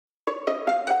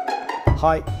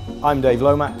Hi, I'm Dave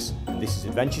Lomax and this is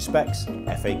Adventure Spec's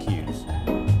FAQs.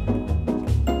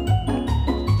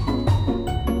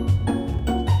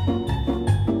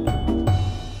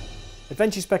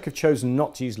 Adventure Spec have chosen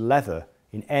not to use leather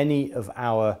in any of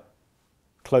our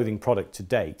clothing product to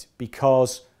date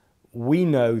because we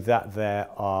know that there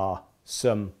are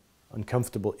some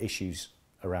uncomfortable issues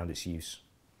around its use.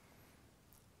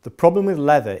 The problem with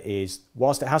leather is,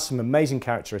 whilst it has some amazing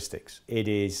characteristics, it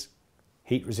is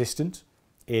heat resistant,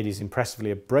 it is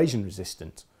impressively abrasion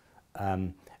resistant,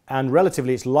 and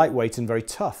relatively it's lightweight and very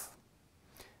tough.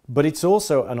 But it's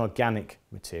also an organic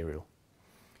material,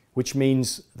 which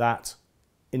means that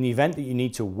in the event that you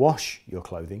need to wash your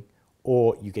clothing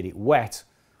or you get it wet,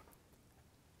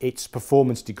 its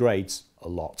performance degrades a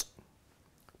lot,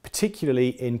 particularly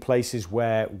in places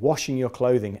where washing your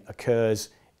clothing occurs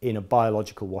in a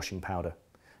biological washing powder.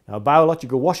 Now, a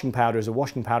biological washing powder is a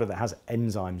washing powder that has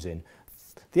enzymes in.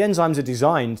 The enzymes are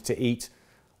designed to eat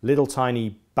little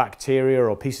tiny bacteria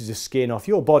or pieces of skin off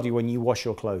your body when you wash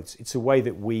your clothes. It's a way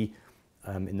that we,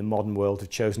 in the modern world, have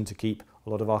chosen to keep a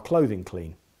lot of our clothing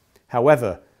clean.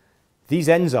 However, these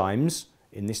enzymes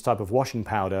in this type of washing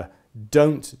powder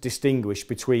don't distinguish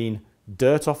between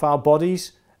dirt off our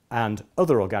bodies and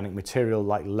other organic material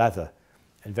like leather.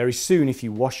 And very soon, if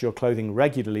you wash your clothing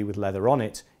regularly with leather on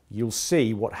it, you'll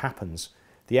see what happens.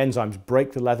 The enzymes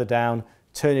break the leather down,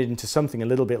 turn it into something a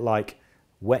little bit like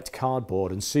wet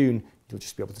cardboard, and soon you'll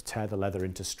just be able to tear the leather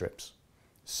into strips.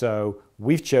 So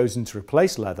we've chosen to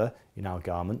replace leather in our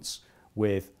garments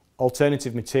with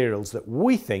alternative materials that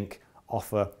we think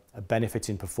offer a benefit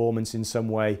in performance in some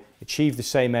way, achieve the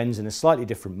same ends in a slightly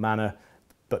different manner,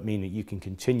 but mean that you can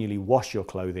continually wash your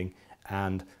clothing,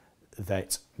 and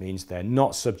that means they're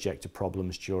not subject to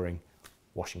problems during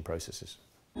washing processes.